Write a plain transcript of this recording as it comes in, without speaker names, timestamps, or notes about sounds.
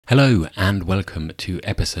Hello and welcome to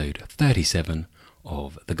episode 37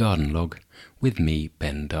 of The Garden Log with me,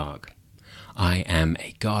 Ben Dark. I am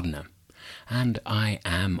a gardener and I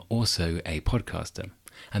am also a podcaster,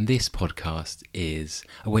 and this podcast is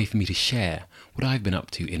a way for me to share what I've been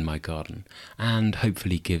up to in my garden and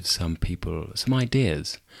hopefully give some people some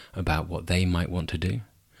ideas about what they might want to do,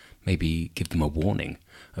 maybe give them a warning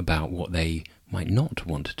about what they might not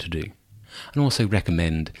want to do, and also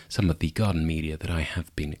recommend some of the garden media that I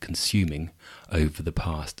have been consuming over the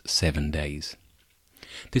past 7 days.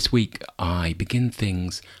 This week I begin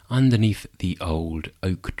things underneath the old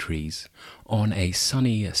oak trees on a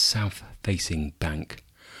sunny south-facing bank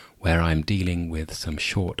where I'm dealing with some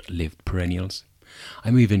short-lived perennials.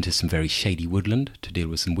 I move into some very shady woodland to deal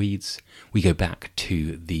with some weeds. We go back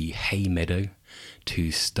to the hay meadow to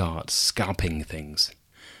start scalping things,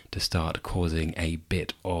 to start causing a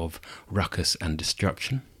bit of ruckus and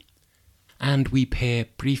destruction. And we peer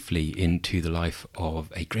briefly into the life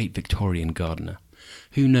of a great Victorian gardener,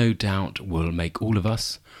 who no doubt will make all of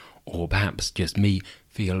us, or perhaps just me,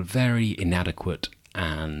 feel very inadequate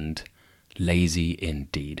and lazy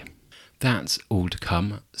indeed. That's all to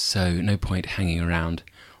come, so no point hanging around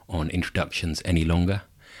on introductions any longer.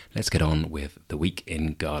 Let's get on with the week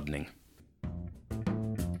in gardening.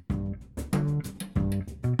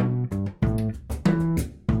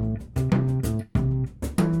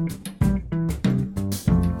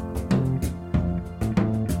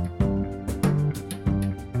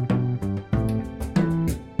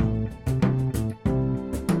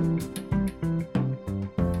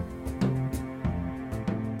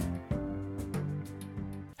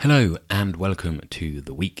 Hello and welcome to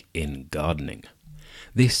the week in gardening.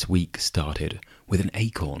 This week started with an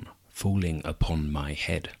acorn falling upon my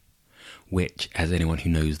head, which, as anyone who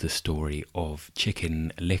knows the story of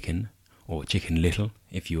Chicken Licken, or Chicken Little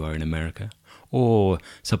if you are in America, or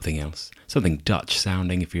something else, something Dutch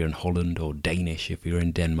sounding if you're in Holland, or Danish if you're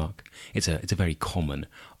in Denmark, it's a very common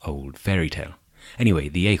old fairy tale. Anyway,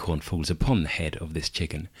 the acorn falls upon the head of this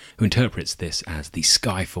chicken, who interprets this as the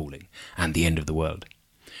sky falling and the end of the world.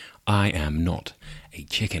 I am not a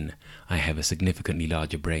chicken. I have a significantly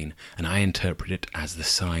larger brain, and I interpret it as the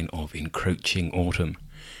sign of encroaching autumn.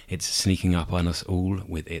 It's sneaking up on us all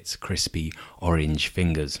with its crispy orange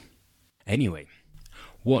fingers. Anyway,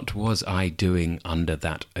 what was I doing under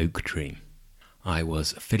that oak tree? I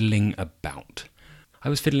was fiddling about. I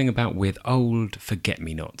was fiddling about with old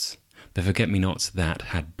forget-me-nots. The forget-me-nots that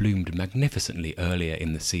had bloomed magnificently earlier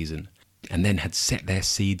in the season, and then had set their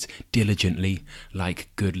seeds diligently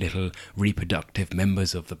like good little reproductive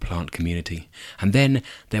members of the plant community, and then,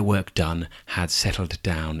 their work done, had settled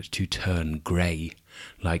down to turn grey,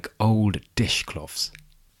 like old dishcloths.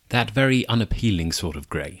 That very unappealing sort of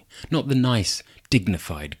grey, not the nice,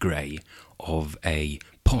 dignified grey of a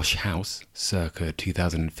posh house circa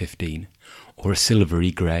 2015, or a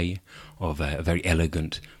silvery grey of a very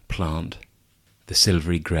elegant plant. The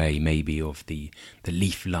silvery grey maybe of the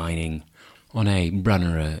leaf lining on a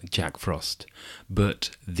Brunner Jack Frost, but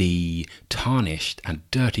the tarnished and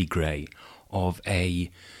dirty grey of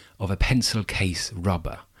a pencil case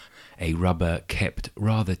rubber, a rubber kept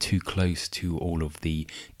rather too close to all of the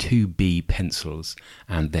 2B pencils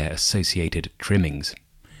and their associated trimmings.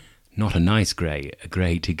 Not a nice grey, a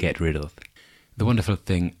grey to get rid of. The wonderful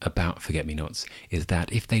thing about forget-me-nots is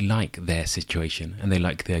that if they like their situation and they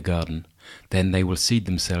like their garden, then they will seed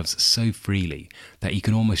themselves so freely that you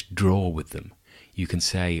can almost draw with them. You can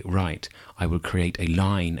say, right, I will create a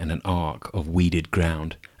line and an arc of weeded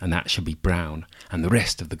ground, and that shall be brown, and the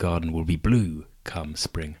rest of the garden will be blue come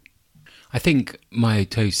spring. I think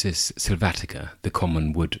Myotosis sylvatica, the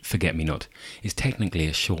common wood forget-me-not, is technically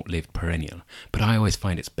a short-lived perennial, but I always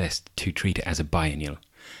find it's best to treat it as a biennial.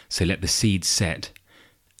 So let the seed set,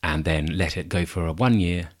 and then let it go for 1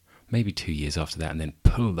 year, maybe 2 years after that, and then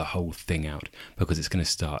pull the whole thing out, because it's going to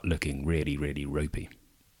start looking really, really ropey.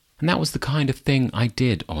 And that was the kind of thing I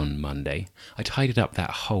did on Monday. I tidied up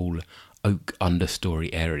that whole oak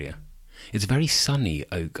understory area. It's a very sunny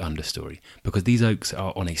oak understory, because these oaks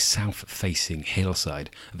are on a south-facing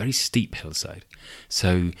hillside, a very steep hillside.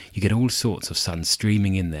 So you get all sorts of sun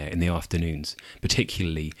streaming in there in the afternoons,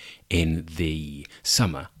 particularly in the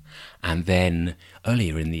summer. And then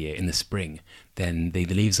earlier in the year, in the spring, then the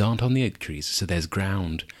leaves aren't on the oak trees, so there's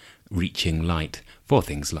ground reaching light for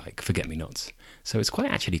things like forget-me-nots. So it's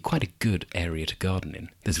actually quite a good area to garden in.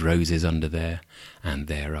 There's roses under there, and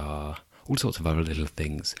there are all sorts of other little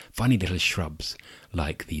things, funny little shrubs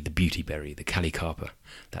like the beautyberry, the callicarpa,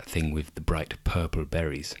 that thing with the bright purple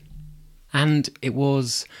berries. And it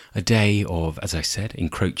was a day of, as I said,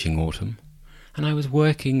 encroaching autumn, and I was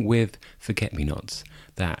working with forget-me-nots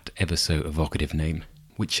that ever so evocative name,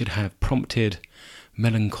 which should have prompted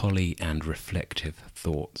melancholy and reflective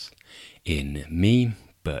thoughts in me,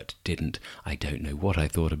 but didn't. I don't know what I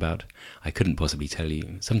thought about. I couldn't possibly tell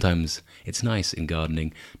you. Sometimes it's nice in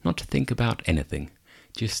gardening not to think about anything,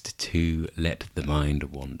 just to let the mind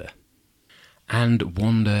wander. And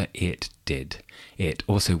wander it did. It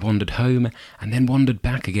also wandered home and then wandered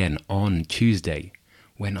back again on Tuesday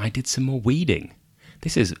when I did some more weeding.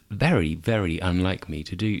 This is very, very unlike me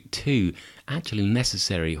to do two actually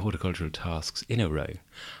necessary horticultural tasks in a row.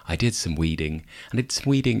 I did some weeding, and did some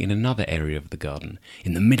weeding in another area of the garden,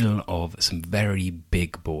 in the middle of some very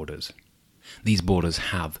big borders. These borders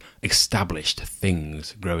have established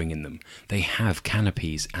things growing in them. They have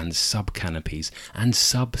canopies and sub-canopies and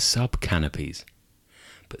sub-sub-canopies.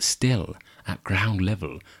 But still, at ground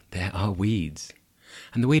level, there are weeds.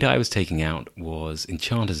 And the weed I was taking out was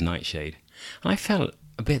enchanters nightshade. And I felt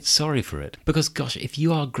a bit sorry for it, because gosh, if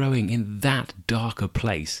you are growing in that darker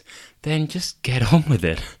place, then just get on with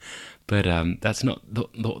it. But that's not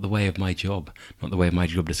the way of my job, not the way of my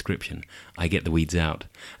job description. I get the weeds out.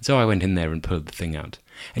 So I went in there and pulled the thing out.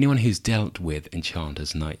 Anyone who's dealt with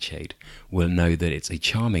enchanters nightshade will know that it's a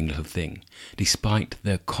charming little thing, despite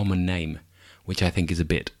the common name, which I think is a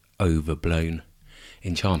bit overblown.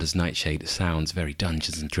 Enchanters nightshade sounds very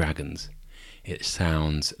Dungeons and Dragons. It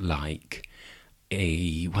sounds like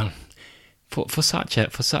for such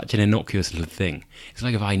an innocuous little thing, it's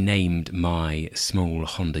like if I named my small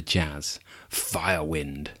Honda Jazz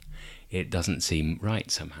Firewind. It doesn't seem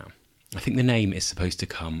right somehow. I think the name is supposed to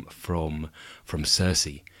come from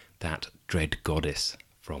Circe, that dread goddess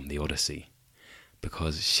from the Odyssey,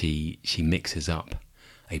 because she mixes up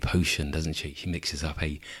a potion, doesn't she? She mixes up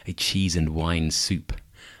a cheese and wine soup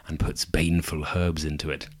and puts baneful herbs into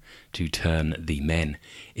it to turn the men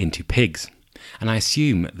into pigs. And I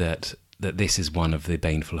assume that this is one of the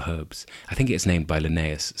baneful herbs. I think it's named by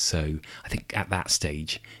Linnaeus, so I think at that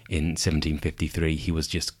stage, in 1753, he was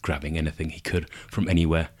just grabbing anything he could from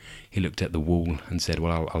anywhere. He looked at the wall and said,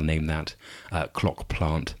 well, I'll name that clock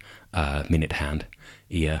plant, minute hand,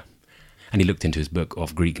 ear. And he looked into his book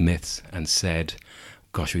of Greek myths and said,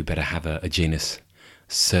 gosh, we better have a genus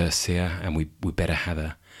Circea, and we better have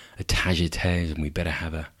a Tagetes, and we better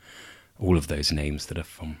have all of those names that are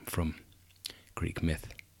from Greek myth.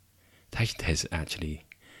 Tagetes, actually,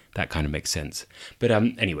 that kind of makes sense. But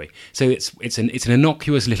anyway, so it's an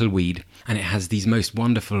innocuous little weed, and it has these most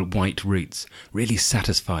wonderful white roots, really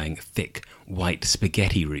satisfying, thick, white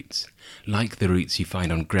spaghetti roots, like the roots you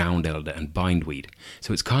find on ground elder and bindweed.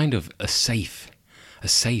 So it's kind of a safe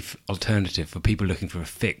alternative for people looking for a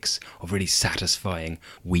fix of really satisfying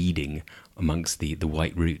weeding amongst the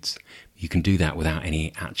white roots. You can do that without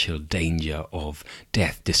any actual danger of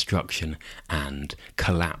death, destruction, and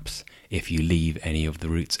collapse if you leave any of the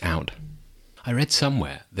roots out. I read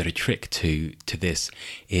somewhere that a trick to this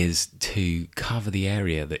is to cover the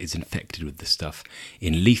area that is infected with the stuff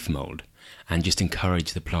in leaf mould and just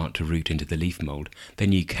encourage the plant to root into the leaf mould.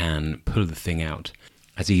 Then you can pull the thing out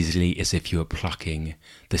as easily as if you were plucking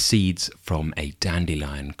the seeds from a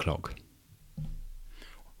dandelion clog.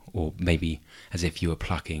 Or maybe as if you were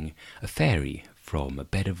plucking a fairy from a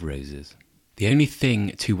bed of roses. The only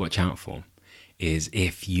thing to watch out for is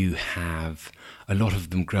if you have a lot of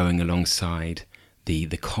them growing alongside the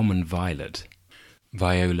common violet,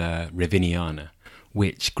 Viola reviniana,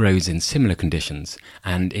 which grows in similar conditions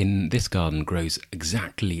and in this garden grows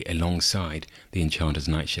exactly alongside the enchanter's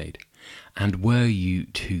nightshade. And were you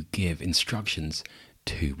to give instructions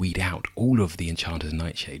to weed out all of the enchanter's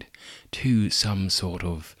nightshade to some sort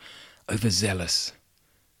of overzealous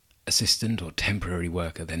assistant or temporary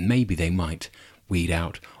worker, then maybe they might weed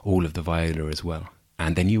out all of the viola as well.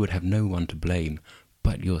 And then you would have no one to blame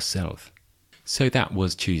but yourself. So that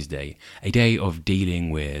was Tuesday, a day of dealing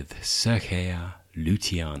with Circea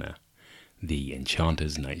luteana, the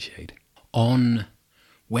enchanter's nightshade. On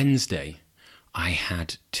Wednesday, I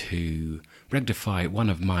had to rectify one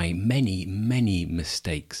of my many, many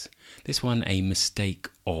mistakes. This one a mistake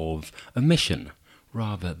of omission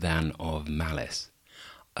rather than of malice.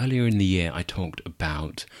 Earlier in the year I talked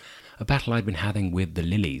about a battle I'd been having with the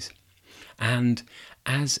lilies. And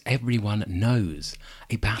as everyone knows,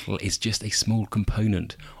 a battle is just a small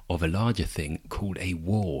component of a larger thing called a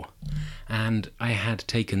war. And I had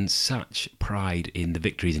taken such pride in the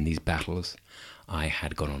victories in these battles. I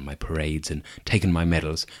had gone on my parades and taken my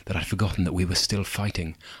medals that I'd forgotten that we were still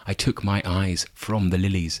fighting. I took my eyes from the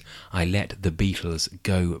lilies. I let the beetles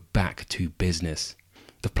go back to business.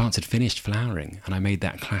 The plants had finished flowering, and I made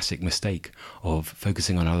that classic mistake of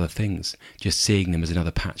focusing on other things, just seeing them as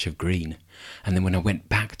another patch of green. And then when I went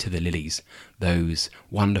back to the lilies, those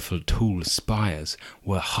wonderful tall spires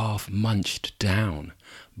were half munched down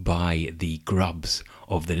by the grubs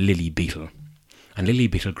of the lily-beetle. And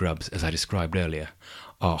lily-beetle grubs, as I described earlier,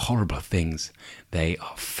 are horrible things. They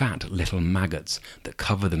are fat little maggots that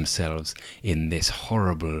cover themselves in this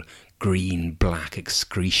horrible green-black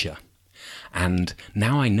excretia. And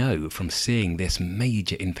now I know from seeing this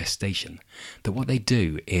major infestation that what they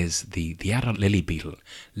do is the adult lily beetle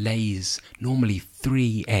lays normally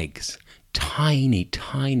 3 eggs, tiny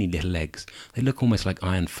little eggs. They look almost like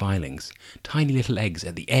iron filings, tiny little eggs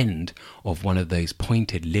at the end of one of those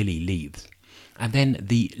pointed lily leaves. And then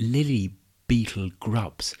the lily beetle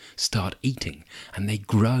grubs start eating, and they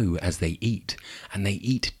grow as they eat, and they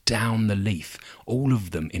eat down the leaf, all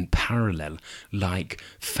of them in parallel, like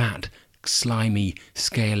fat slimy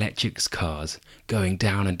Scalextric cars going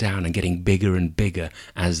down and down and getting bigger and bigger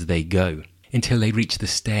as they go, until they reach the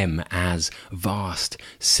stem as vast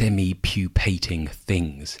semi-pupating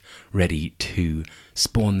things ready to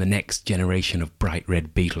spawn the next generation of bright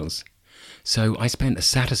red beetles. So I spent a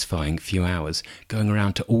satisfying few hours going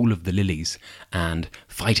around to all of the lilies and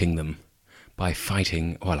fighting them. I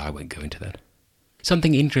won't go into that.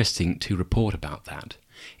 Something interesting to report about that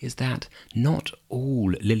is that not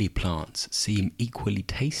all lily plants seem equally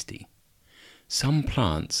tasty. Some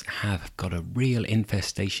plants have got a real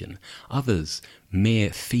infestation. Others,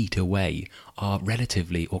 mere feet away, are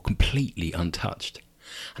relatively or completely untouched.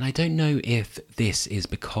 And I don't know if this is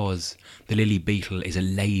because the lily beetle is a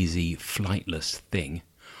lazy, flightless thing,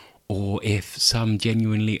 or if some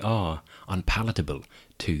genuinely are unpalatable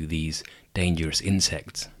to these dangerous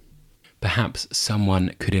insects. Perhaps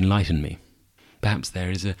someone could enlighten me. Perhaps there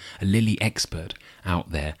is a lily expert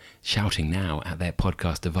out there shouting now at their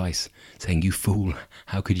podcast device, saying, "You fool,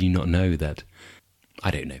 how could you not know that?"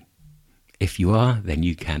 I don't know. If you are, then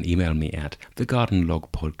you can email me at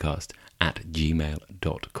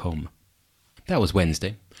thegardenlogpodcast@gmail.com. That was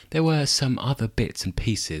Wednesday. There were some other bits and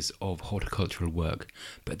pieces of horticultural work,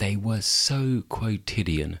 but they were so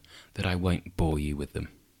quotidian that I won't bore you with them.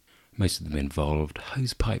 Most of them involved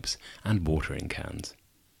hose pipes and watering cans.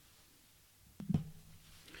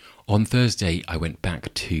 On Thursday, I went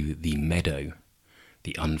back to the meadow,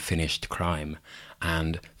 the unfinished crime,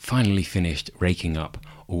 and finally finished raking up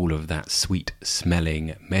all of that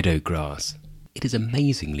sweet-smelling meadow grass. It is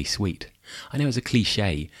amazingly sweet. I know it's a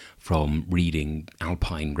cliché from reading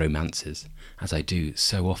alpine romances, as I do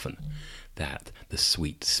so often, that the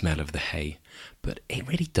sweet smell of the hay, but it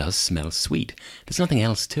really does smell sweet. There's nothing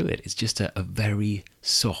else to it. It's just a very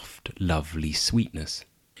soft, lovely sweetness.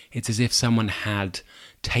 It's as if someone had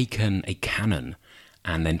taken a cannon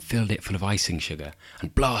and then filled it full of icing sugar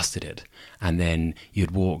and blasted it, and then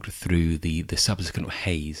you'd walked through the subsequent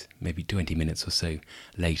haze, maybe 20 minutes or so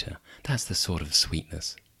later. That's the sort of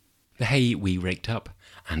sweetness. The hay we raked up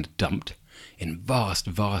and dumped in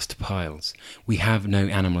vast piles. We have no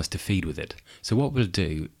animals to feed with it, so what we'll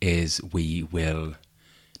do is we will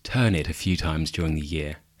turn it a few times during the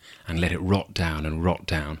year and let it rot down,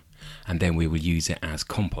 and then we will use it as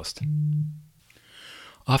compost.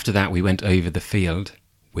 After that, we went over the field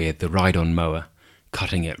with the ride-on mower,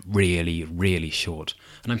 cutting it really short.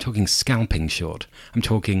 And I'm talking scalping short. I'm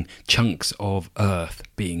talking chunks of earth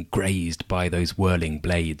being grazed by those whirling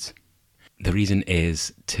blades. The reason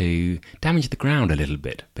is to damage the ground a little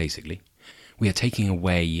bit, basically. We are taking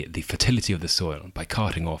away the fertility of the soil by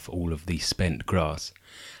carting off all of the spent grass.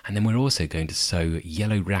 And then we're also going to sow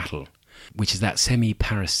yellow rattle, which is that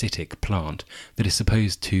semi-parasitic plant that is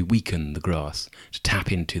supposed to weaken the grass, to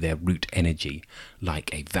tap into their root energy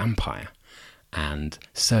like a vampire, and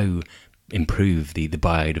so improve the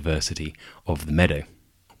biodiversity of the meadow.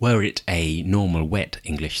 Were it a normal wet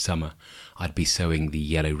English summer, I'd be sowing the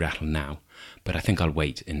yellow rattle now, but I think I'll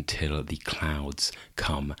wait until the clouds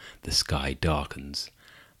come, the sky darkens,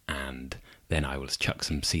 and then I will chuck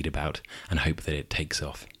some seed about and hope that it takes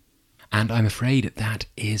off. And I'm afraid that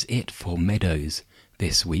is it for meadows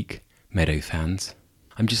this week, meadow fans.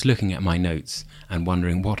 I'm just looking at my notes and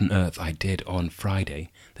wondering what on earth I did on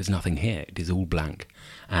Friday. There's nothing here, it is all blank.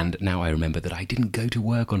 And now I remember that I didn't go to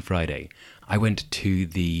work on Friday. I went to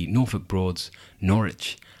the Norfolk Broads,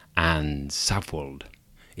 Norwich and Savwold.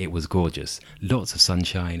 It was gorgeous. Lots of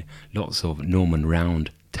sunshine, lots of Norman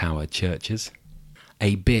round tower churches.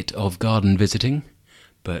 A bit of garden visiting,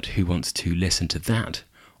 but who wants to listen to that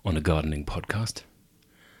on a gardening podcast?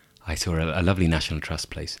 I saw a lovely National Trust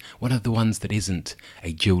place, one of the ones that isn't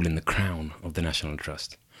a jewel in the crown of the National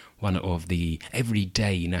Trust. one of the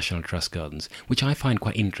everyday National Trust gardens, which I find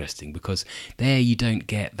quite interesting because there you don't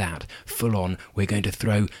get that full-on, we're going to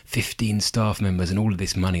throw 15 staff members and all of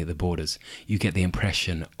this money at the borders. You get the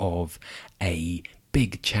impression of a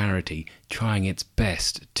big charity trying its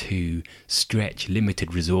best to stretch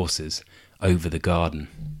limited resources over the garden.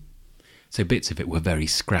 So bits of it were very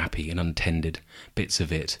scrappy and untended. Bits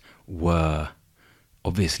of it were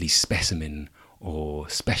obviously specimen or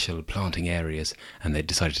special planting areas, and they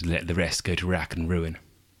decided to let the rest go to rack and ruin.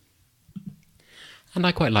 And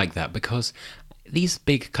I quite like that because these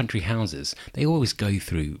big country houses, they always go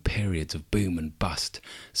through periods of boom and bust.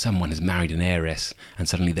 Someone has married an heiress and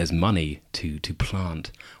suddenly there's money to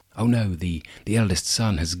plant. Oh no, the eldest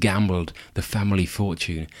son has gambled the family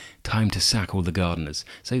fortune. Time to sack all the gardeners.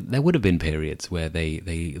 So there would have been periods where the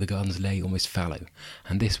gardens lay almost fallow,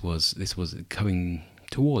 and this was coming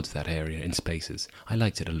towards that area in spaces. I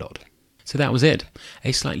liked it a lot. So that was it.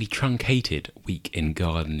 A slightly truncated week in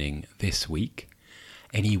gardening this week.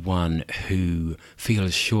 Anyone who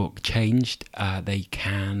feels short-changed, they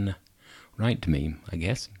can write to me, I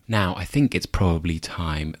guess. Now, I think it's probably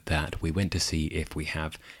time that we went to see if we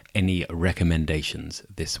have any recommendations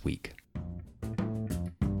this week.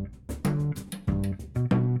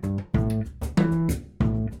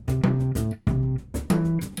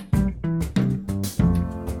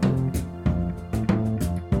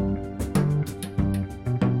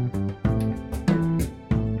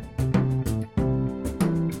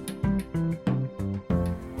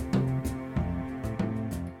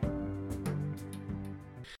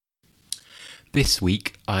 This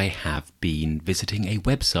week I have been visiting a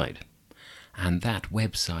website, and that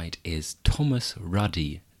website is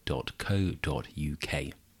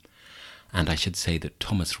thomasruddy.co.uk. And I should say that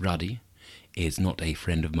Thomas Ruddy is not a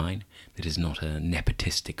friend of mine. That is not a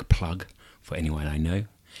nepotistic plug for anyone I know.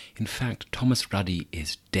 In fact, Thomas Ruddy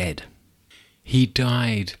is dead. He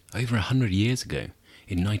died over 100 years ago,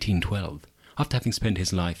 in 1912, after having spent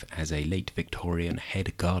his life as a late Victorian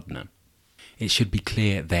head gardener. It should be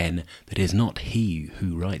clear then that it is not he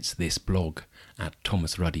who writes this blog at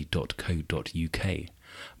thomasruddy.co.uk,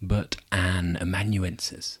 but an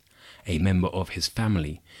amanuensis, a member of his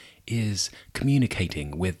family, is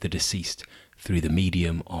communicating with the deceased through the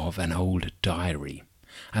medium of an old diary.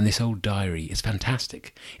 And this old diary is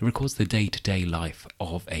fantastic. It records the day-to-day life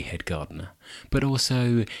of a head gardener, but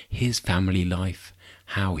also his family life,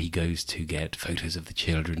 how he goes to get photos of the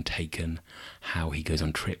children taken, how he goes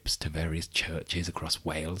on trips to various churches across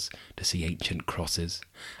Wales to see ancient crosses,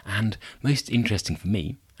 and most interesting for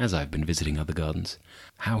me, as I've been visiting other gardens,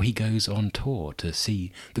 how he goes on tour to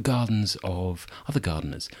see the gardens of other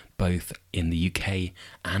gardeners, both in the UK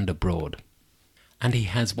and abroad. And he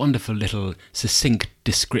has wonderful little succinct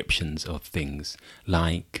descriptions of things,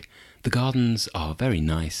 like the gardens are very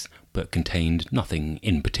nice, but contained nothing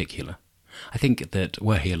in particular. I think that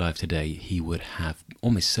were he alive today, he would have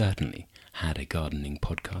almost certainly had a gardening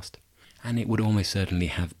podcast, and it would almost certainly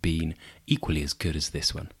have been equally as good as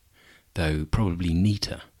this one, though probably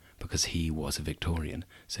neater, because he was a Victorian,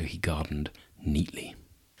 so he gardened neatly.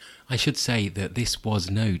 I should say that this was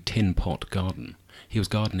no tin pot garden. He was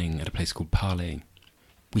gardening at a place called Parley,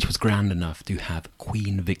 which was grand enough to have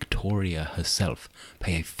Queen Victoria herself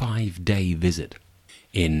pay a 5-day visit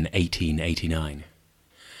in 1889.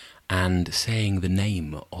 And saying the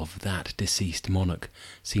name of that deceased monarch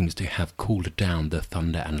seems to have cooled down the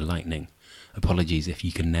thunder and lightning. Apologies if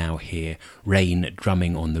you can now hear rain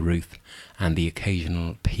drumming on the roof and the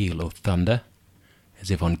occasional peal of thunder, as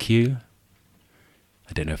if on cue.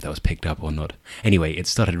 I don't know if that was picked up or not. Anyway, it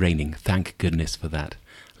started raining, thank goodness for that.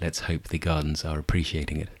 Let's hope the gardens are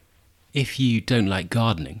appreciating it. If you don't like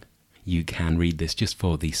gardening, you can read this just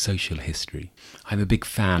for the social history. I'm a big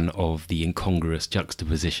fan of the incongruous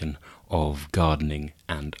juxtaposition of gardening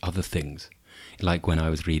and other things. Like when I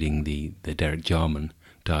was reading the Derek Jarman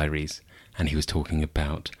diaries, and he was talking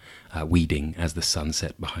about weeding as the sun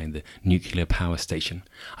set behind the nuclear power station.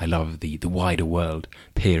 I love the wider world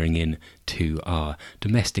peering in to our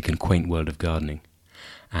domestic and quaint world of gardening.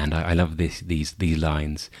 And I love these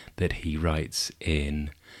lines that he writes in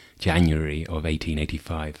January of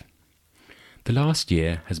 1885. The last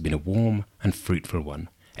year has been a warm and fruitful one.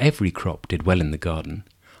 Every crop did well in the garden.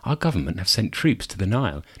 Our government have sent troops to the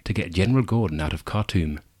Nile to get General Gordon out of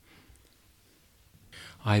Khartoum.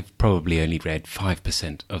 I've probably only read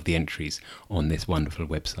 5% of the entries on this wonderful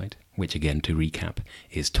website, which again, to recap,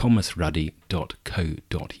 is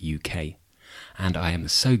thomasruddy.co.uk. And I am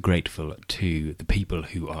so grateful to the people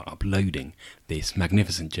who are uploading this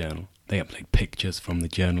magnificent journal. They upload pictures from the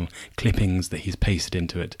journal, clippings that he's pasted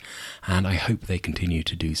into it, and I hope they continue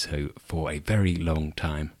to do so for a very long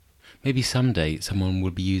time. Maybe someday someone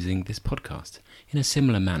will be using this podcast in a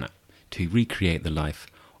similar manner to recreate the life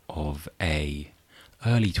of a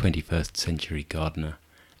early 21st century gardener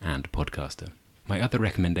and podcaster. My other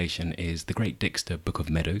recommendation is the Great Dixter Book of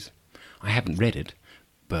Meadows. I haven't read it,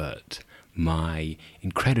 but my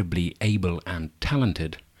incredibly able and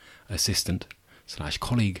talented assistant /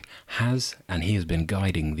 colleague has, and he has been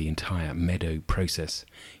guiding the entire meadow process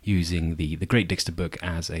using the Great Dixter book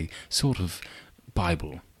as a sort of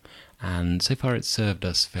Bible. And so far it's served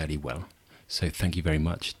us fairly well. So thank you very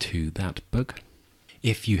much to that book.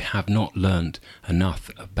 If you have not learned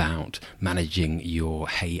enough about managing your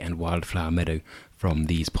hay and wildflower meadow from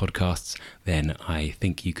these podcasts, then I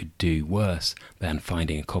think you could do worse than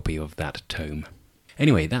finding a copy of that tome.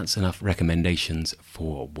 Anyway, that's enough recommendations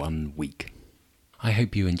for 1 week. I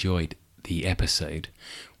hope you enjoyed the episode.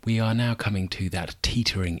 We are now coming to that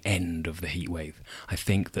teetering end of the heatwave. I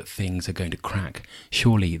think that things are going to crack.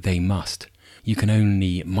 Surely they must. You can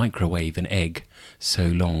only microwave an egg so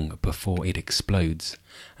long before it explodes,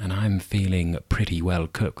 and I'm feeling pretty well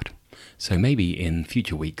cooked. So maybe in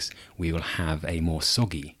future weeks we will have a more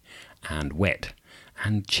soggy and wet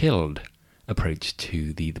and chilled approach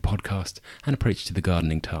to the podcast and approach to the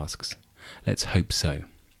gardening tasks. Let's hope so.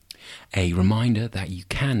 A reminder that you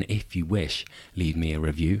can, if you wish, leave me a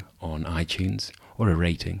review on iTunes or a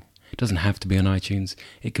rating. It doesn't have to be on iTunes,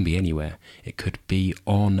 it can be anywhere. It could be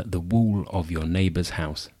on the wall of your neighbour's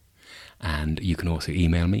house. And you can also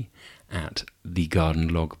email me at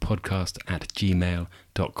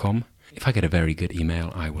thegardenlogpodcast@gmail.com. If I get a very good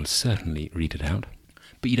email, I will certainly read it out.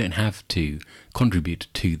 But you don't have to contribute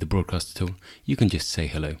to the broadcast at all. You can just say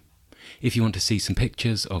hello. If you want to see some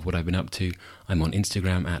pictures of what I've been up to, I'm on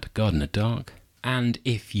Instagram at gardenerdark. And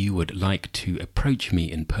if you would like to approach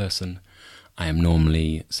me in person, I am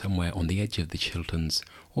normally somewhere on the edge of the Chilterns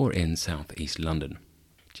or in South East London.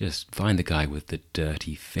 Just find the guy with the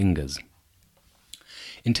dirty fingers.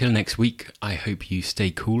 Until next week, I hope you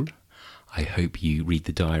stay cool. I hope you read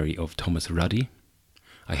the diary of Thomas Ruddy.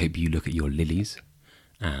 I hope you look at your lilies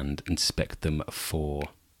and inspect them for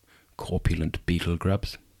corpulent beetle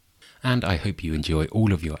grubs. And I hope you enjoy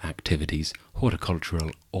all of your activities, horticultural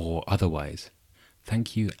or otherwise.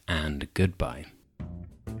 Thank you and goodbye.